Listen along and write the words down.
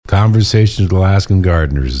Conversations with Alaskan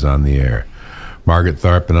Gardeners is on the air. Margaret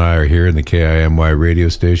Tharp and I are here in the KIMY radio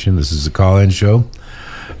station. This is a call-in show,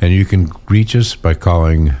 and you can reach us by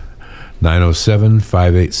calling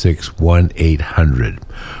 907-586-1800.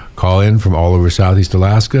 Call in from all over Southeast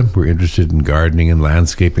Alaska. We're interested in gardening and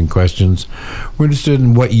landscaping questions. We're interested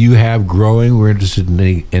in what you have growing. We're interested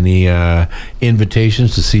in any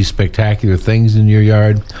invitations to see spectacular things in your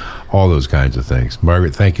yard, all those kinds of things.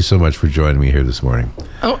 Margaret, thank you so much for joining me here this morning.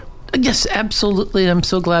 Oh, yes, absolutely. I'm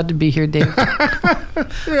so glad to be here, Dave.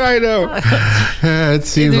 I know. It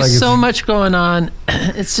seems There's like so much going on.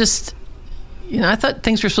 It's just... I thought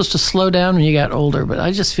things were supposed to slow down when you got older, but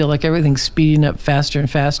I just feel like everything's speeding up faster and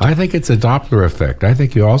faster. I think it's a Doppler effect. I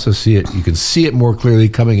think you also see it. You can see it more clearly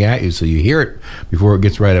coming at you, so you hear it before it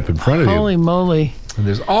gets right up in front of you. Holy moly. And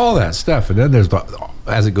there's all that stuff, and then there's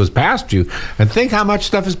as it goes past you, and think how much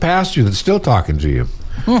stuff is past you that's still talking to you.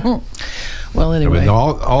 Well, anyway. I mean,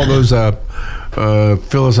 all those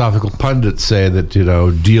philosophical pundits say that,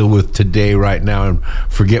 deal with today right now and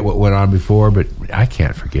forget what went on before, but I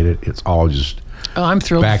can't forget it. It's all just I'm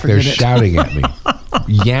thrilled back to there forget shouting at me.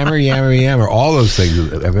 Yammer, yammer, yammer. All those things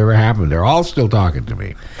that have ever happened, they're all still talking to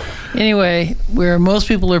me. Anyway, where most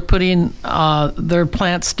people are putting their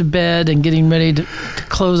plants to bed and getting ready to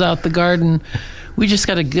close out the garden, we just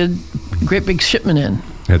got a great big shipment in.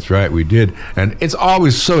 That's right, we did. And it's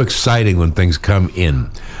always so exciting when things come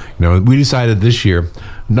in. We decided this year,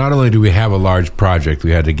 not only do we have a large project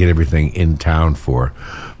we had to get everything in town for,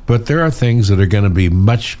 but there are things that are going to be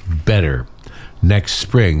much better next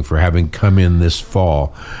spring for having come in this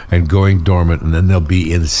fall and going dormant, and then they'll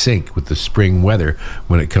be in sync with the spring weather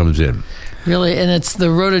when it comes in. Really, and it's the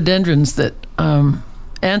rhododendrons that,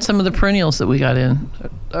 and some of the perennials that we got in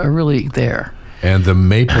are really there. And the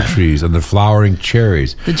maple trees and the flowering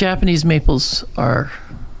cherries. The Japanese maples are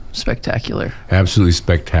spectacular. Absolutely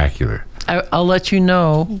spectacular. I'll let you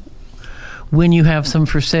know when you have some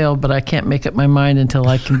for sale, but I can't make up my mind until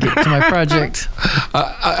I can get to my project.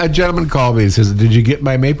 A gentleman called me and says, "Did you get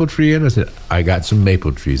my maple tree in?" I said, "I got some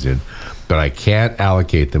maple trees in, but I can't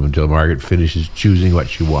allocate them until Margaret finishes choosing what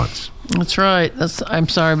she wants." That's right. I'm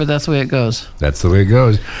sorry, but that's the way it goes. That's the way it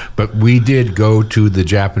goes. But we did go to the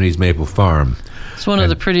Japanese maple farm. It's one of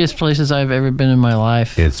the prettiest places I've ever been in my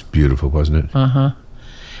life. It's beautiful, wasn't it? Uh-huh.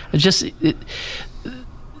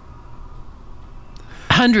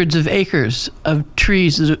 Hundreds of acres of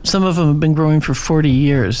trees. Some of them have been growing for 40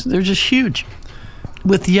 years. They're just huge,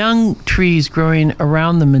 with young trees growing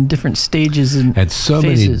around them in different stages and so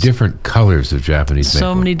phases. Many different colors of Japanese maple.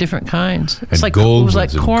 So many different kinds. And it's like gold it was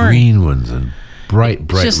ones like and corn. green ones and bright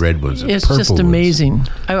red ones and it's purple just amazing. ones.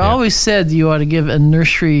 I've always said you ought to give a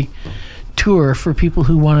nursery tour for people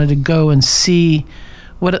who wanted to go and see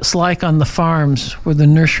what it's like on the farms where the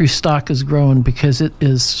nursery stock is grown, because it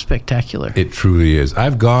is spectacular. It truly is.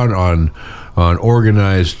 I've gone on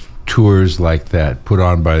organized tours like that put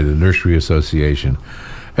on by the Nursery Association.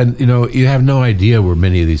 And, you have no idea where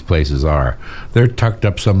many of these places are. They're tucked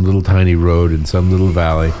up some little tiny road in some little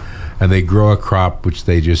valley, and they grow a crop which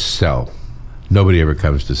they just sell. Nobody ever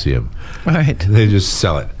comes to see them. Right. They just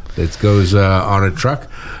sell it. It goes on a truck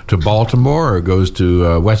to Baltimore, or it goes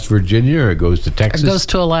to West Virginia, or it goes to Texas. It goes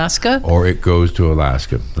to Alaska. Or it goes to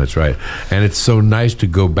Alaska. That's right. And it's so nice to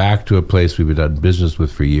go back to a place we've done business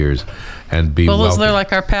with for years and be welcomed. They're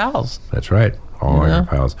like our pals. That's right. All our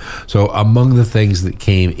pals. So among the things that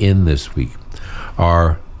came in this week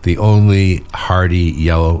are the only hardy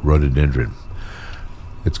yellow rhododendron.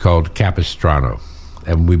 It's called Capistrano.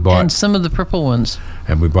 And we bought... And some of the purple ones.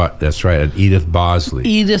 And we bought, that's right, an Edith Bosley.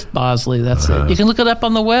 Edith Bosley, that's it. You can look it up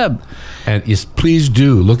on the web. And yes, please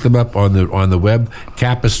do look them up on the web.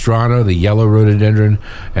 Capistrano, the yellow rhododendron,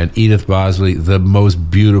 and Edith Bosley, the most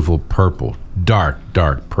beautiful purple, dark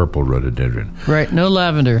purple rhododendron. Right, no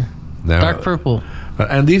lavender, dark purple.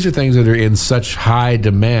 And these are things that are in such high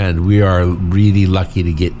demand. We are really lucky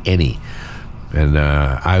to get any. And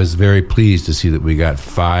I was very pleased to see that we got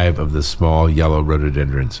 5 of the small yellow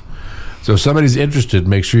rhododendrons. So if somebody's interested,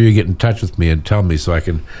 make sure you get in touch with me and tell me so I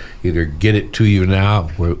can either get it to you now,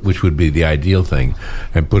 which would be the ideal thing,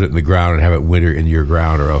 and put it in the ground and have it winter in your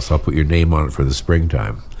ground, or else I'll put your name on it for the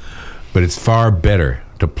springtime. But it's far better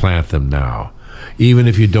to plant them now. Even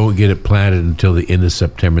if you don't get it planted until the end of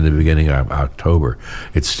September, the beginning of October,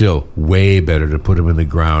 it's still way better to put them in the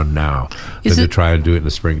ground now than to try and do it in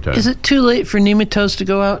the springtime. Is it too late for nematodes to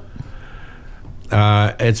go out?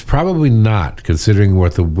 It's probably not, considering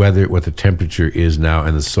what the weather, what the temperature is now,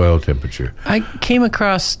 and the soil temperature. I came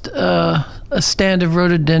across a stand of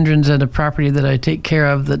rhododendrons at a property that I take care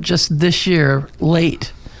of that just this year,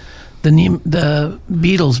 late, the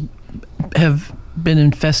beetles have been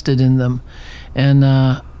infested in them, and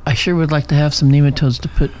I sure would like to have some nematodes to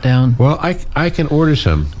put down. Well, I can order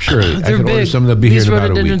some. Sure, I They're can big. order some. They'll be These here in about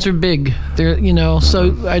a week. rhododendrons are big. They're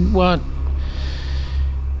so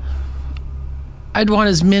I'd want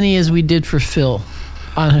as many as we did for Phil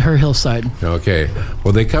on her hillside. Okay.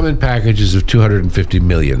 Well, they come in packages of 250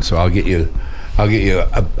 million, so I'll get you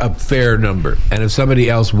a fair number. And if somebody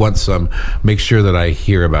else wants some, make sure that I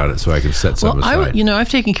hear about it so I can set some aside. I've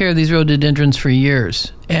taken care of these rhododendrons for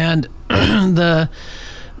years, and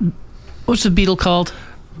what's the beetle called?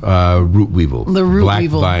 Root weevil. The root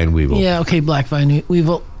weevil. Black vine weevil. Yeah, okay, black vine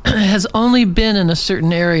weevil has only been in a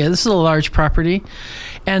certain area. This is a large property,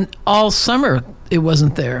 and all summer it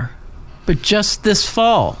wasn't there. But just this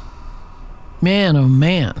fall, man, oh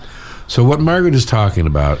man. So what Margaret is talking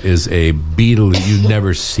about is a beetle that you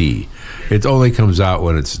never see. It only comes out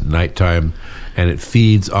when it's nighttime, and it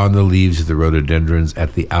feeds on the leaves of the rhododendrons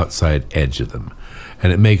at the outside edge of them.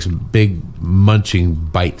 And it makes big munching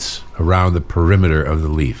bites around the perimeter of the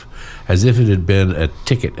leaf, as if it had been a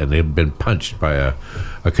ticket and it had been punched by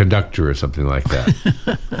a conductor or something like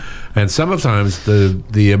that. And sometimes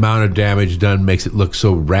the amount of damage done makes it look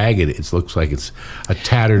so ragged, it looks like it's a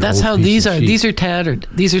tattered That's old how piece these of are. sheet. These are tattered.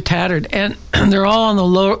 These are tattered, and they're all on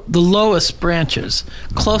the lowest branches,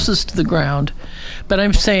 closest to the ground. But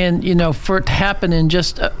I'm saying, for it to happen in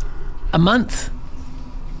just a month.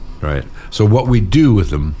 Right. So what we do with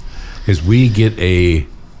them is we get a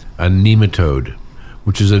nematode,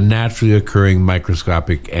 which is a naturally occurring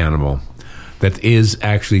microscopic animal that is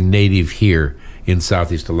actually native here in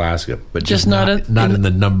Southeast Alaska, but just not in the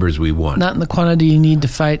numbers we want. Not in the quantity you need to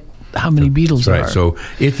fight how many beetles That's right. are. So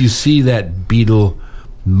if you see that beetle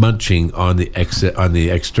munching on the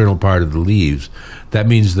external part of the leaves, that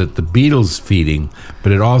means that the beetle's feeding,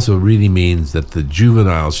 but it also really means that the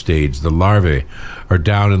juvenile stage, the larvae, are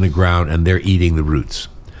down in the ground and they're eating the roots.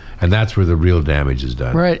 And that's where the real damage is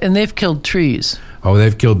done. Right, and they've killed trees. Oh,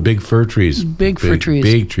 they've killed big fir trees. Big fir trees.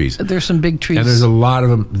 Big trees. There's some big trees. And there's a lot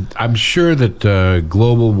of them. I'm sure that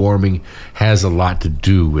global warming has a lot to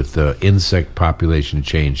do with the insect population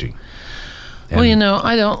changing. And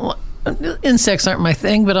insects aren't my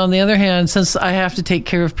thing, but on the other hand, since I have to take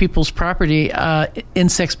care of people's property,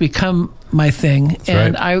 insects become my thing. That's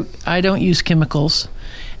and right. I don't use chemicals.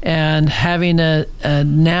 And having a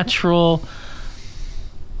natural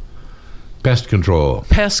pest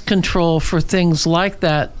control for things like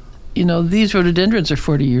that, these rhododendrons are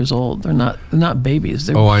 40 years old. They're not babies.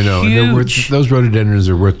 They're I know. huge. And those rhododendrons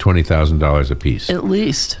are worth $20,000 a piece. At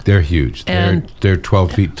least. They're huge. And they're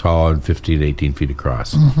 12 feet tall and 15 to 18 feet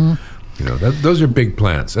across. Mm-hmm. Those are big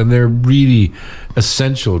plants, and they're really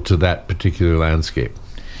essential to that particular landscape.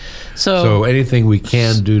 So anything we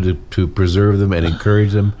can do to preserve them and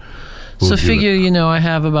encourage them. So figure, I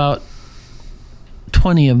have about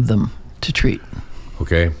 20 of them to treat.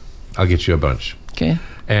 Okay. I'll get you a bunch. Okay.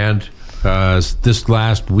 And this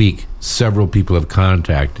last week, several people have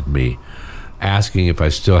contacted me asking if I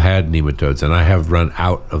still had nematodes, and I have run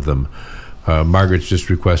out of them. Margaret's just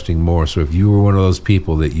requesting more. So if you were one of those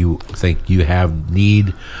people that you think you have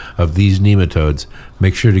need of these nematodes,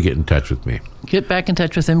 make sure to get in touch with me. Get back in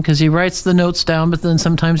touch with him, because he writes the notes down, but then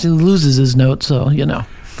sometimes he loses his notes, so,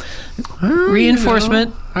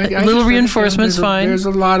 Reinforcement. Reinforcement's fine. There's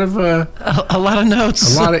a lot of a lot of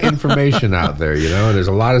notes. a lot of information out there. There's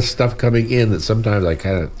a lot of stuff coming in that sometimes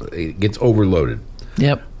it gets overloaded.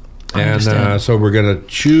 Yep. And so we're going to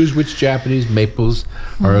choose which Japanese maples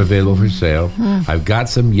are available for sale. I've got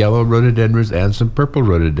some yellow rhododendrons and some purple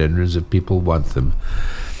rhododendrons if people want them.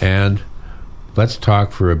 And let's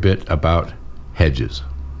talk for a bit about hedges.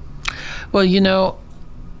 Well,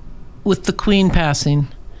 with the Queen passing,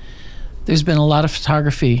 there's been a lot of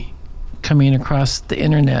photography coming across the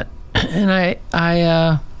internet. And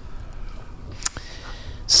I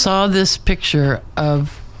saw this picture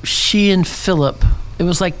of she and Philip. It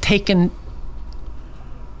was like taken,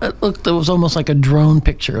 it was almost like a drone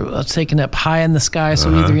picture. It was taken up high in the sky,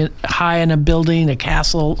 so either high in a building, a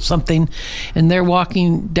castle, something. And they're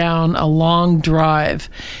walking down a long drive.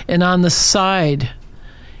 And on the side,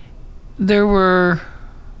 there were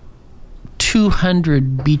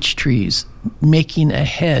 200 beech trees making a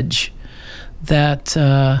hedge that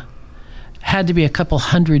had to be a couple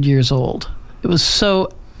hundred years old. It was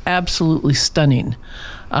so absolutely stunning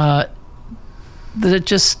that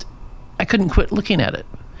I couldn't quit looking at it.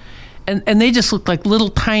 And they just looked like little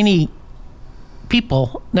tiny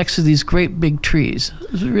people next to these great big trees.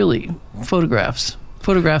 It was really photographs.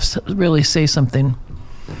 Photographs really say something.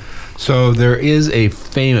 So there is a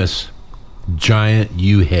famous giant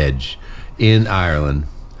yew hedge in Ireland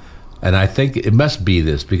And I think it must be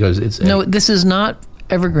this because it's No, this is not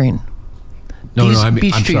evergreen. no. these I'm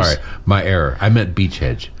beech trees. sorry, my error. I meant beech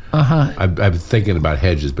hedge. I'm thinking about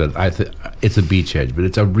hedges, but it's a beech hedge, but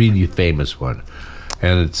it's a really famous one,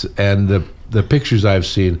 and the pictures I've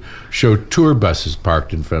seen show tour buses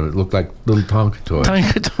parked in front of it. Look like little Tonka toys.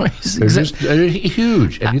 Tonka toys. They're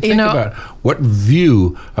huge, and you think about what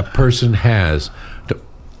view a person has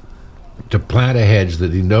to plant a hedge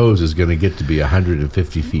that he knows is going to get to be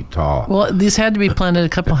 150 feet tall. Well, these had to be planted a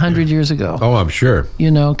couple hundred years ago. Oh, I'm sure.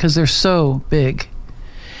 Because they're so big.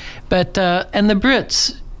 But and the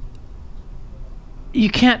Brits, you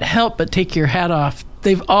can't help but take your hat off.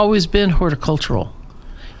 They've always been horticultural.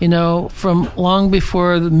 From long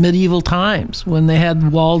before the medieval times when they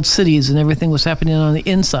had walled cities and everything was happening on the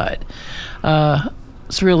inside.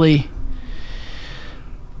 It's really,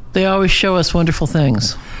 they always show us wonderful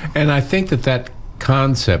things. And I think that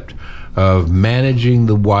concept of managing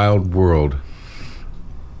the wild world,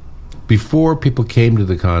 before people came to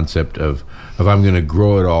the concept of I'm going to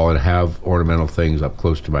grow it all and have ornamental things up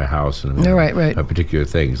close to my house and right. particular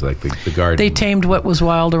things like the garden. They tamed what was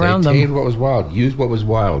wild around them. They tamed what was wild, used what was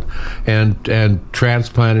wild, and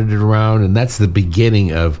transplanted it around, and that's the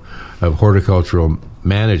beginning of horticultural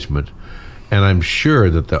management. And I'm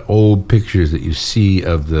sure that the old pictures that you see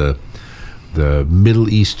of the Middle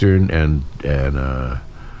Eastern and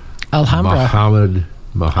Alhambra.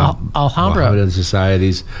 Mohammedan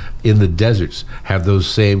societies in the deserts have those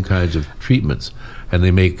same kinds of treatments, and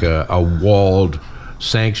they make a walled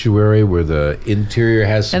sanctuary where the interior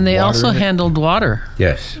has some and they water also in it. handled water.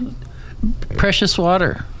 Yes, precious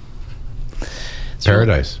water.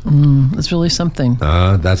 Paradise. It's really something.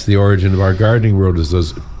 That's the origin of our gardening world, is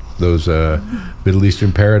those Middle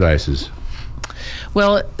Eastern paradises.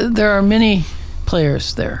 Well, there are many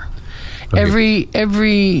players there. Okay.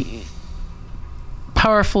 Every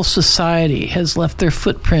powerful society has left their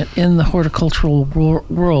footprint in the horticultural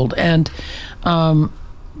world, and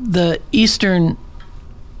the Eastern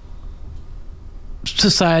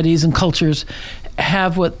societies and cultures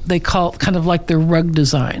have what they call kind of like their rug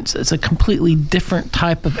designs. It's a completely different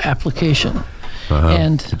type of application.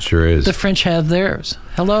 And it sure is. The French have theirs.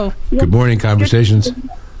 Hello. Good morning, Conversations.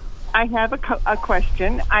 I have a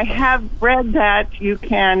question. I have read that you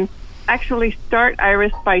can actually start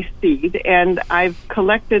iris by seed, and I've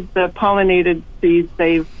collected the pollinated seeds.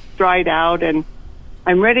 They've dried out, and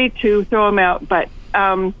I'm ready to throw them out. But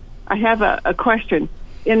I have a question.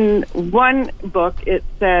 In one book, it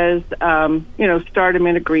says, start them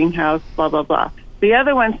in a greenhouse, blah, blah, blah. The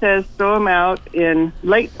other one says throw them out in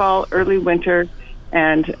late fall, early winter,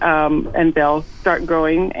 and they'll start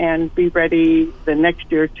growing and be ready the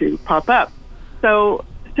next year to pop up. So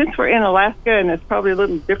since we're in Alaska and it's probably a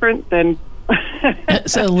little different than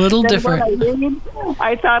it's a little different.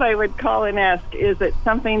 I thought I would call and ask, is it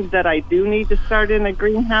something that I do need to start in a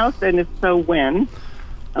greenhouse, and if so, when?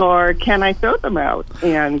 Or can I throw them out?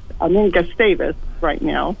 And I'm in Gustavus right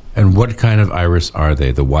now. And what kind of iris are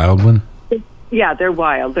they? The wild one? Yeah, they're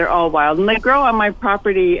wild. They're all wild. And they grow on my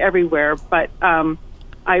property everywhere, but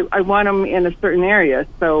I want them in a certain area,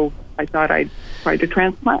 so I thought I'd try to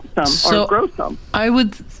transplant some or grow some. I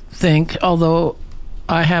would think, although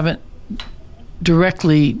I haven't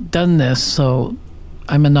directly done this, so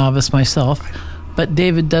I'm a novice myself, but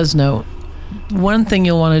David does know, one thing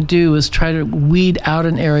you'll want to do is try to weed out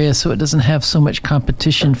an area so it doesn't have so much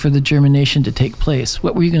competition for the germination to take place.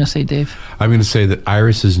 What were you going to say, Dave? I'm going to say that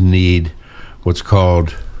irises need what's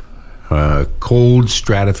called cold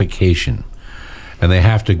stratification, and they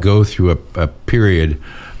have to go through a period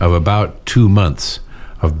of about 2 months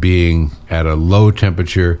of being at a low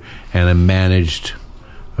temperature and a managed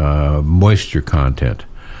moisture content.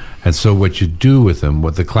 And so what you do with them,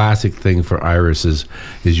 what the classic thing for irises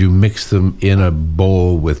is you mix them in a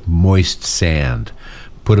bowl with moist sand,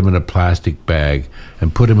 put them in a plastic bag,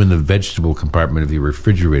 and put them in the vegetable compartment of your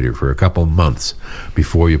refrigerator for a couple months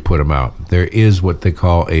before you put them out. There is what they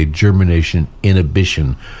call a germination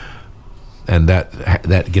inhibition, and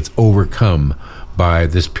that gets overcome by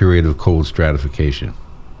this period of cold stratification.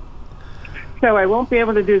 So I won't be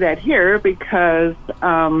able to do that here because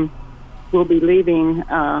we'll be leaving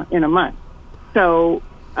in a month. So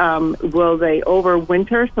will they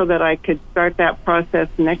overwinter so that I could start that process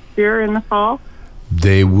next year in the fall?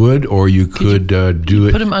 They would, or you could do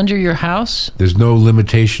it. Put them under your house? There's no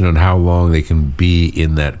limitation on how long they can be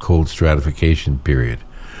in that cold stratification period.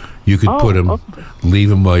 You could put them, leave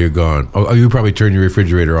them while you're gone. Oh, you probably turn your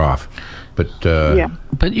refrigerator off. But yeah.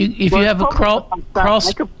 But if you have a crawl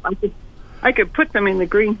I could put them in the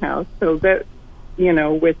greenhouse so that,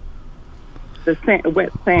 with the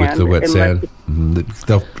wet sand. With the wet sand,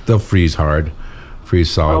 they'll freeze hard,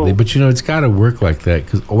 freeze solidly. Oh. But it's got to work like that,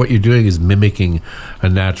 because what you're doing is mimicking a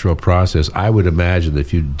natural process. I would imagine that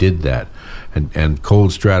if you did that and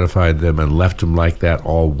cold stratified them and left them like that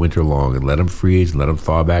all winter long and let them freeze and let them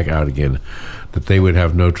thaw back out again, that they would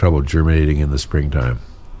have no trouble germinating in the springtime.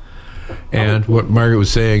 And what Margaret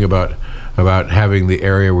was saying about having the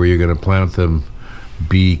area where you're going to plant them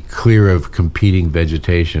be clear of competing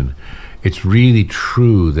vegetation, it's really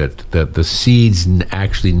true that the seeds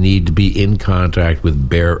actually need to be in contact with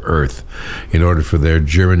bare earth in order for their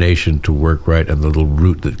germination to work right, and the little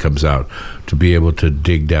root that comes out to be able to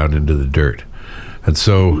dig down into the dirt. And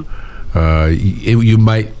so you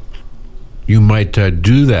might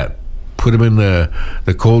do that. Put them in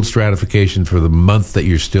the cold stratification for the month that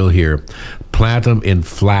you're still here. Plant them in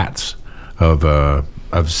flats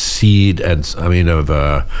of seed and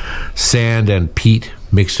sand and peat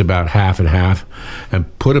mixed about half and half,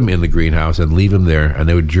 and put them in the greenhouse and leave them there, and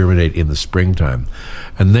they would germinate in the springtime.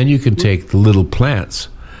 And then you can take the little plants.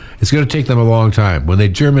 It's going to take them a long time. When they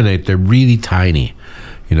germinate, they're really tiny,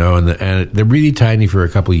 and they're really tiny for a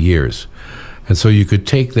couple of years. And so you could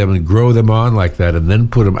take them and grow them on like that and then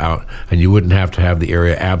put them out, and you wouldn't have to have the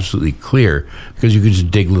area absolutely clear, because you could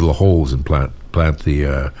just dig little holes and plant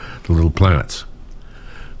the little plants.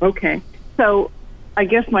 Okay. So I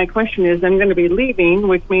guess my question is, I'm going to be leaving,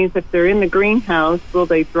 which means if they're in the greenhouse, will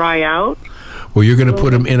they dry out? Well, you're going to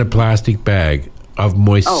put them in a plastic bag of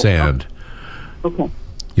moist sand. Okay.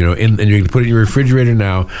 And you're going to put it in your refrigerator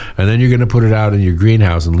now, and then you're going to put it out in your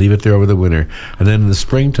greenhouse and leave it there over the winter. And then in the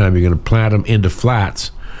springtime, you're going to plant them into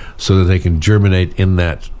flats so that they can germinate in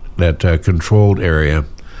that controlled area,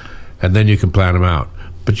 and then you can plant them out.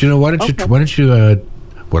 But why don't you?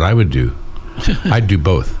 What I would do, I'd do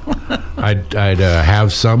both. I'd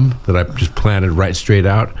have some that I just planted right straight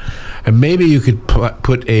out, and maybe you could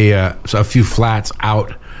put a few flats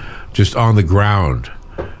out just on the ground,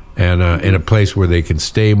 and in a place where they can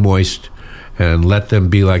stay moist, and let them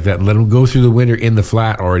be like that, and let them go through the winter in the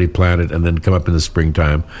flat already planted, and then come up in the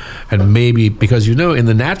springtime. And maybe, because in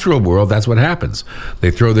the natural world, that's what happens.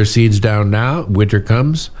 They throw their seeds down now, winter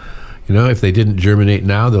comes. If they didn't germinate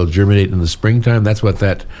now, they'll germinate in the springtime. That's what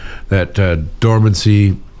that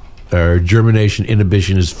dormancy or germination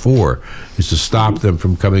inhibition is for, is to stop them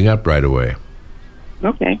from coming up right away.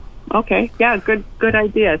 Okay. Yeah, good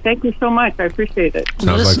idea. Thank you so much. I appreciate it.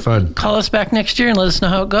 Sounds like fun. Call us back next year and let us know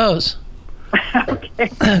how it goes.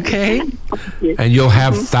 Okay. And you'll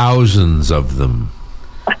have thousands of them.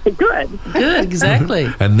 Good, exactly.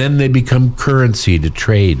 And then they become currency to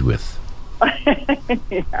trade with.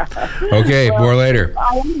 Yeah. Okay, more later.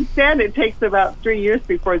 I understand it takes about 3 years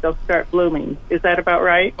before they'll start blooming. Is that about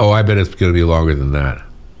right? Oh, I bet it's going to be longer than that.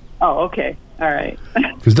 Oh, okay. All right.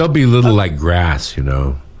 Because they'll be little like grass,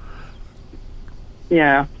 Yeah.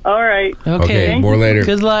 All right. Okay, more later.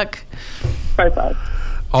 Good luck. Bye-bye.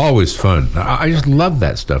 Always fun. I just love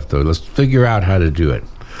that stuff, though. Let's figure out how to do it.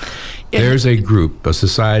 There's a group, a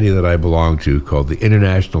society that I belong to called the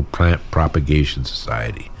International Plant Propagation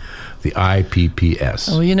Society, the IPPS.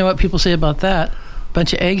 Well, you know what people say about that?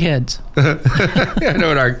 Bunch of eggheads. I know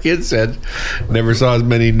what our kids said. Never saw as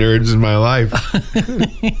many nerds in my life.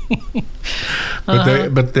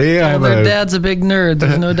 But they have their dad's a big nerd.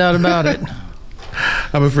 There's no doubt about it.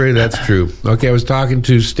 I'm afraid that's true. Okay, I was talking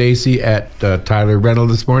to Stacy at Tyler Rental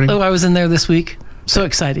this morning. Oh, I was in there this week. So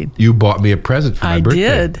exciting. You bought me a present for my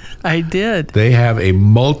birthday. I did. They have a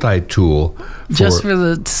multi-tool. Just for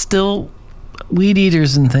the still weed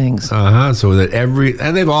eaters and things. So that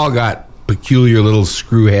and they've all got peculiar little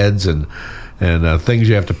screw heads and things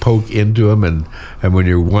you have to poke into them, and when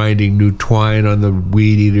you're winding new twine on the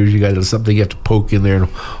weed eaters, you got something you have to poke in there and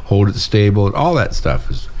hold it stable, and all that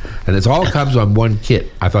stuff and it all comes on one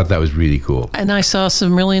kit. I thought that was really cool. And I saw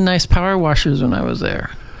some really nice power washers when I was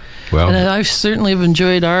there. Well, and I certainly have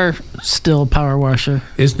enjoyed our still power washer.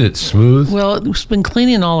 Isn't it smooth? Well, it's been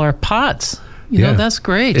cleaning all our pots. You know, that's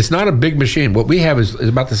great. It's not a big machine. What we have is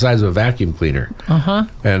about the size of a vacuum cleaner.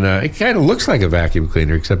 And it kind of looks like a vacuum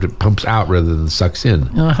cleaner, except it pumps out rather than sucks in.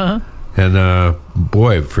 And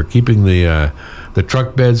boy, for keeping the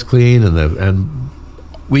truck beds clean, and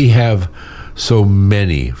we have so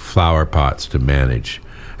many flower pots to manage,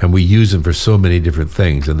 and we use them for so many different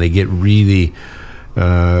things, and they get really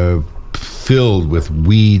filled with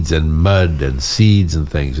weeds and mud and seeds and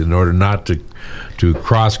things in order not to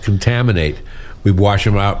cross-contaminate we wash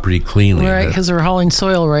them out pretty cleanly. Right, because they're hauling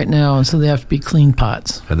soil right now, and so they have to be clean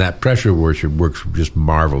pots. And that pressure washer works just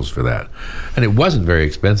marvels for that. And it wasn't very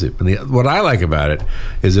expensive. And what I like about it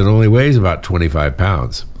is it only weighs about 25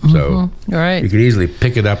 pounds. So Right. you could easily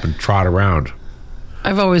pick it up and trot around.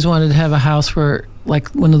 I've always wanted to have a house where, like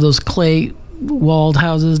one of those clay walled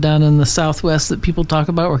houses down in the Southwest that people talk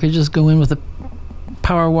about, where I could just go in with a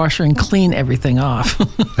power washer and clean everything off.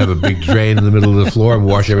 Have a big drain in the middle of the floor and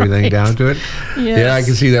wash everything down to it. Yes. Yeah, I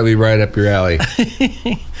can see that would be right up your alley.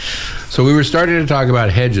 So we were starting to talk about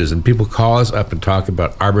hedges, and people call us up and talk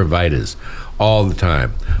about arborvitaes all the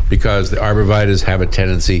time because the arborvitaes have a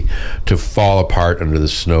tendency to fall apart under the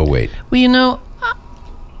snow weight. Well,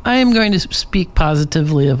 I am going to speak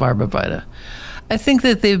positively of arborvitae. I think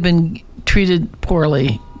that they've been treated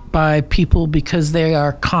poorly by people because they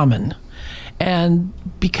are common and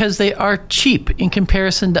because they are cheap in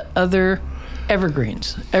comparison to other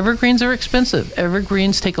evergreens. Evergreens are expensive.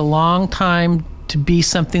 Evergreens take a long time to be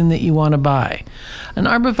something that you want to buy. An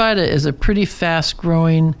arborvitae is a pretty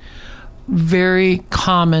fast-growing, very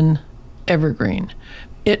common evergreen.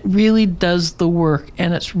 It really does the work,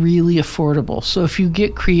 and it's really affordable. So if you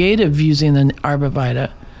get creative using an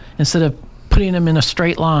arborvitae, instead of putting them in a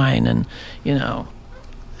straight line and,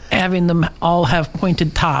 having them all have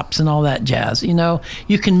pointed tops and all that jazz,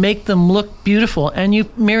 you can make them look beautiful, and you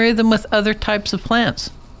marry them with other types of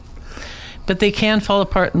plants. But they can fall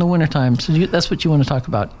apart in the wintertime, so that's what you want to talk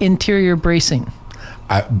about. Interior bracing.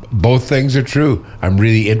 Both things are true. I'm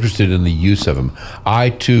really interested in the use of them. I,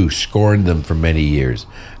 too, scorned them for many years.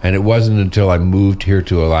 And it wasn't until I moved here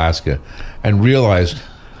to Alaska and realized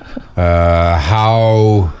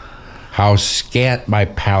how scant my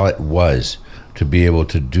palate was to be able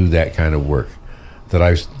to do that kind of work that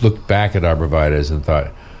I looked back at arborvitaes and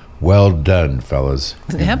thought, well done, fellas.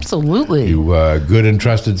 Absolutely. You good and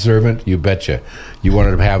trusted servant, you betcha. You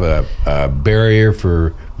wanted to have a barrier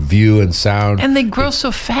for view and sound. And they grow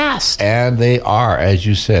so fast. And they are, as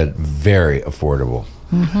you said, very affordable.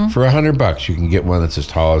 Mm-hmm. For $100, you can get one that's as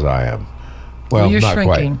tall as I am. Well, you're not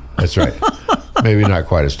shrinking. Quite. That's right. Maybe not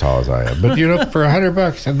quite as tall as I am, but for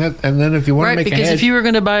 $100, and then if you want to make a hedge, because if you were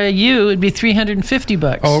going to buy a yew, it'd be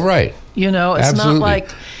 $350. Oh, right. It's Absolutely. not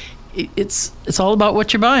like it's all about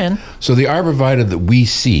what you're buying. So the arborvitae that we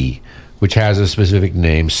see, which has a specific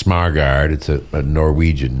name, Smargard, it's a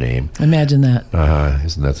Norwegian name. Imagine that.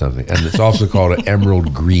 Isn't that something? And it's also called an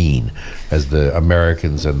emerald green, as the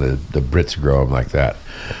Americans and the Brits grow them like that.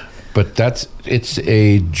 But it's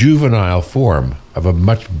a juvenile form of a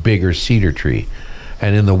much bigger cedar tree.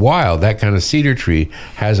 And in the wild, that kind of cedar tree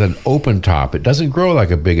has an open top. It doesn't grow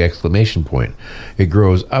like a big exclamation point. It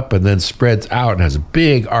grows up and then spreads out and has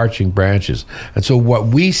big arching branches. And so what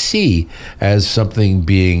we see as something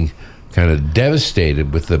being kind of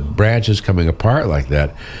devastated with the branches coming apart like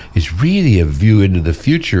that is really a view into the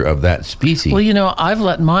future of that species. Well, I've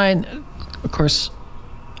let mine, of course,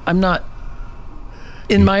 I'm not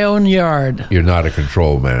in my own yard. You're not a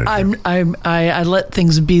control manager. I let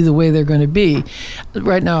things be the way they're going to be.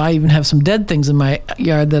 Right now, I even have some dead things in my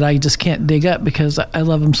yard that I just can't dig up because I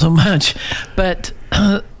love them so much. But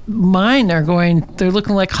mine they're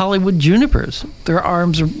looking like Hollywood junipers. Their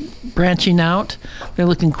arms are branching out. They're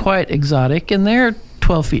looking quite exotic, and they're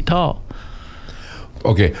 12 feet tall.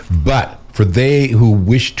 Okay, but for they who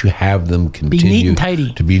wish to have them continue be neat and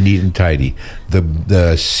tidy. To be neat and tidy,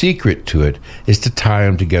 the secret to it is to tie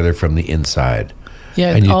them together from the inside.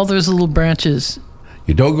 Yeah, and all those little branches.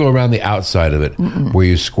 You don't go around the outside of it where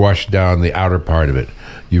you squash down the outer part of it.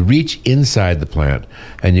 You reach inside the plant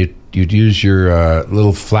and you use your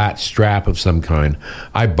little flat strap of some kind.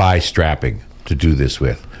 I buy strapping to do this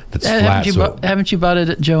with. That's flat. Haven't you bought it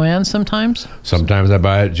at Joann's sometimes? Sometimes I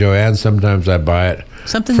buy it at Joann's. Sometimes I buy it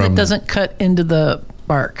something that doesn't cut into the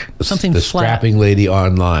bark. Something the flat. Strapping Lady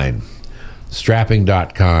online,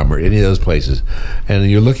 strapping.com or any of those places,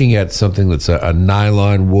 and you're looking at something that's a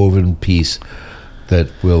nylon woven piece that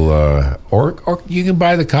will, or you can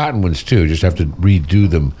buy the cotton ones too. Just have to redo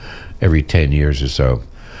them every 10 years or so,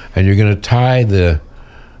 and you're going to tie the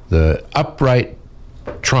upright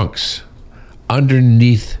trunks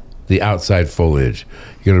underneath the outside foliage.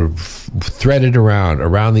 You're going to thread it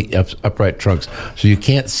around the upright trunks so you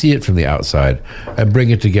can't see it from the outside, and bring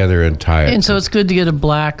it together and tie it. And so it's good to get a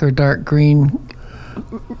black or dark green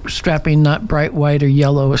strapping, not bright white or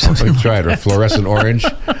yellow or something. That's right, or fluorescent orange.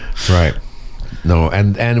 Right. No,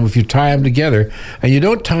 and if you tie them together, and you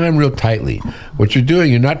don't tie them real tightly, what you're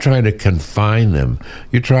doing, you're not trying to confine them.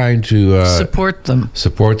 You're trying to support them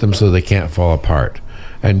so they can't fall apart.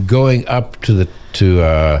 And going up to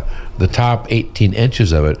the top 18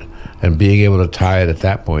 inches of it And being able to tie it at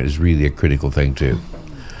that point is really a critical thing, too.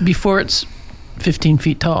 Before it's 15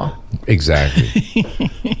 feet tall. Exactly.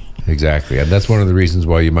 Exactly. And that's one of the reasons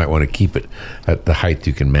why you might want to keep it at the height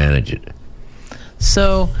you can manage it.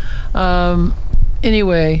 So,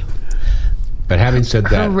 anyway. But having said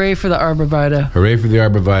that... Hooray for the arborvitae. Hooray for the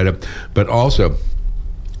arborvitae. But also,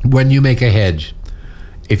 when you make a hedge,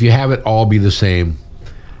 if you have it all be the same,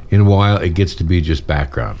 in a while it gets to be just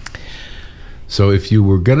background. So if you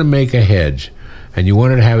were going to make a hedge and you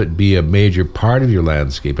wanted to have it be a major part of your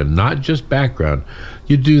landscape and not just background,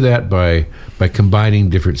 you do that by combining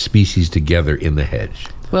different species together in the hedge.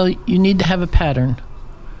 Well, you need to have a pattern.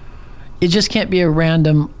 It just can't be a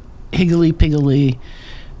random higgledy-piggledy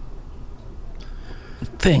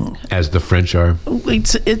thing. As the French are?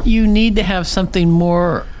 You need to have something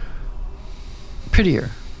more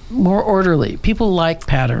prettier, more orderly. People like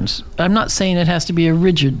patterns. I'm not saying it has to be a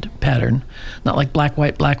rigid pattern, not like black,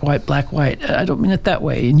 white, black, white, black, white. I don't mean it that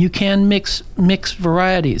way. And you can mix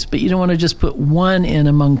varieties, but you don't want to just put one in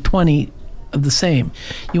among 20 of the same.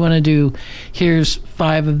 You want to do, here's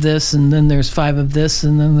 5 of this, and then there's 5 of this,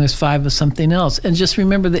 and then there's 5 of something else. And just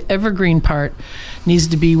remember, the evergreen part needs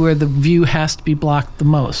to be where the view has to be blocked the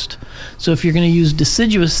most. So if you're going to use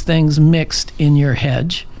deciduous things mixed in your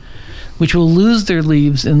hedge, which will lose their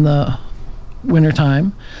leaves in the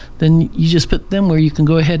wintertime, then you just put them where you can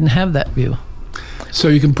go ahead and have that view. So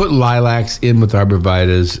you can put lilacs in with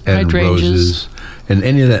arborvitaes and hydrangeas, roses and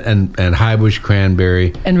any of that, and highbush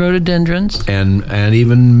cranberry and rhododendrons and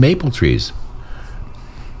even maple trees.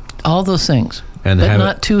 All those things, and but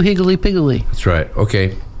not too higgledy-piggledy. That's right.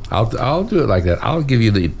 Okay, I'll do it like that. I'll give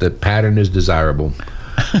you the pattern is desirable.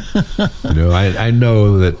 I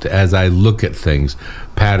know that as I look at things,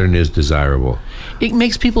 pattern is desirable. It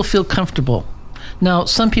makes people feel comfortable. Now,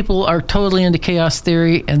 some people are totally into chaos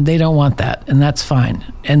theory, and they don't want that, and that's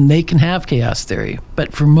fine. And they can have chaos theory.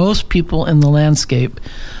 But for most people in the landscape,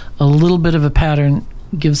 a little bit of a pattern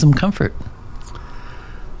gives them comfort.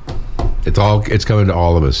 It's coming to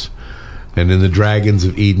all of us. And in the Dragons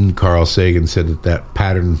of Eden, Carl Sagan said that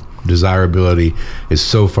pattern desirability is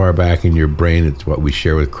so far back in your brain, it's what we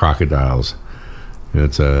share with crocodiles.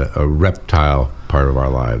 It's a reptile part of our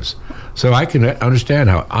lives. So I can understand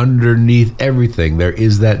how underneath everything there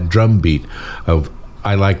is that drumbeat of,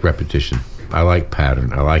 I like repetition, I like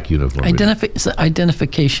pattern, I like uniformity. It's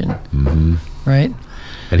identification, right?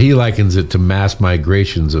 And he likens it to mass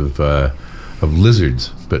migrations of lizards,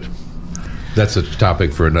 but that's a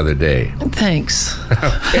topic for another day. Thanks.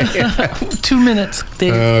 Okay. 2 minutes,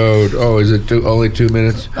 Dave. Oh, is it only 2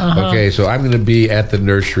 minutes? Uh-huh. Okay, so I'm going to be at the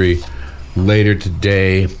nursery later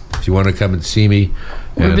today. If you want to come and see me.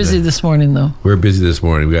 We're busy this morning, though. We're busy this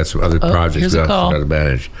morning. We got some other projects here's a call. to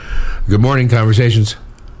manage. Good morning, Conversations.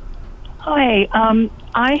 Hi.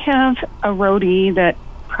 I have a rhodie that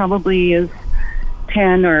probably is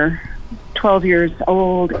 10 or 12 years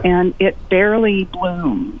old, and it barely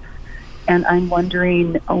blooms. And I'm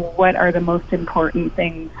wondering what are the most important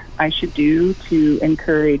things I should do to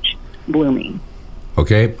encourage blooming.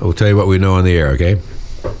 Okay, we'll tell you what we know on the air, okay?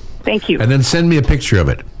 Thank you. And then send me a picture of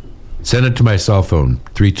it. Send it to my cell phone,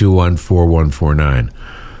 321-4149.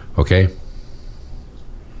 Okay?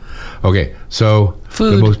 Okay, so...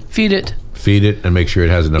 Feed it. Feed it and make sure it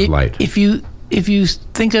has enough light. If you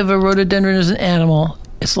think of a rhododendron as an animal,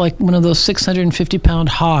 it's like one of those 650-pound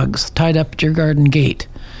hogs tied up at your garden gate.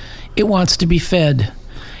 It wants to be fed,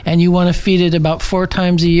 and you want to feed it about 4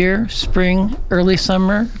 times a year: spring, early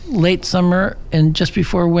summer, late summer, and just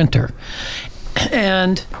before winter.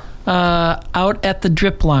 And out at the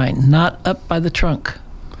drip line, not up by the trunk.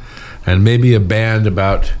 And maybe a band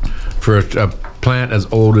for a plant as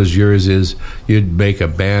old as yours is, you'd make a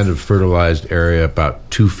band of fertilized area about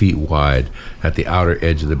 2 feet wide at the outer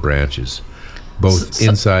edge of the branches, both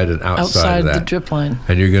inside and outside of that. The drip line.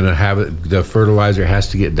 And you're going to have it, the fertilizer has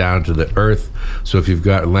to get down to the earth. So if you've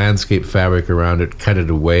got landscape fabric around it, cut it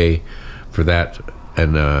away for that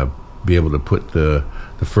and be able to put the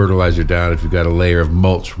fertilizer down. If you've got a layer of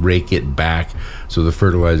mulch, rake it back so the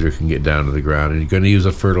fertilizer can get down to the ground. And you're going to use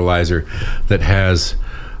a fertilizer that has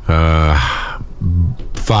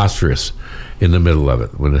phosphorus in the middle of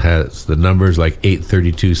it. When it has the numbers like 8,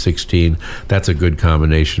 32, 16, that's a good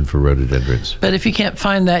combination for rhododendrons. But if you can't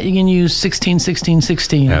find that, you can use 16, 16,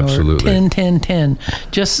 16. Absolutely. Or 10, 10, 10.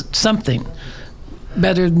 Just something.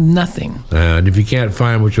 Better than nothing. And if you can't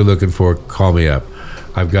find what you're looking for, call me up.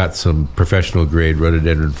 I've got some professional grade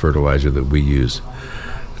rhododendron fertilizer that we use.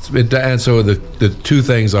 And so the two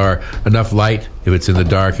things are enough light. If it's in the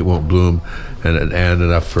dark, it won't bloom, and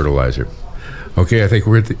enough fertilizer. Okay, I think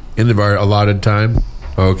we're at the end of our allotted time.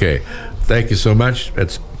 Okay, thank you so much.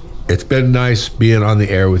 It's it's been nice being on the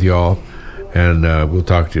air with y'all, and we'll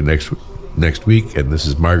talk to you next week. And this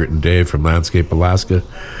is Margaret and Dave from Landscape Alaska,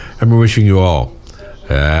 and we're wishing you all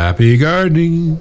happy gardening.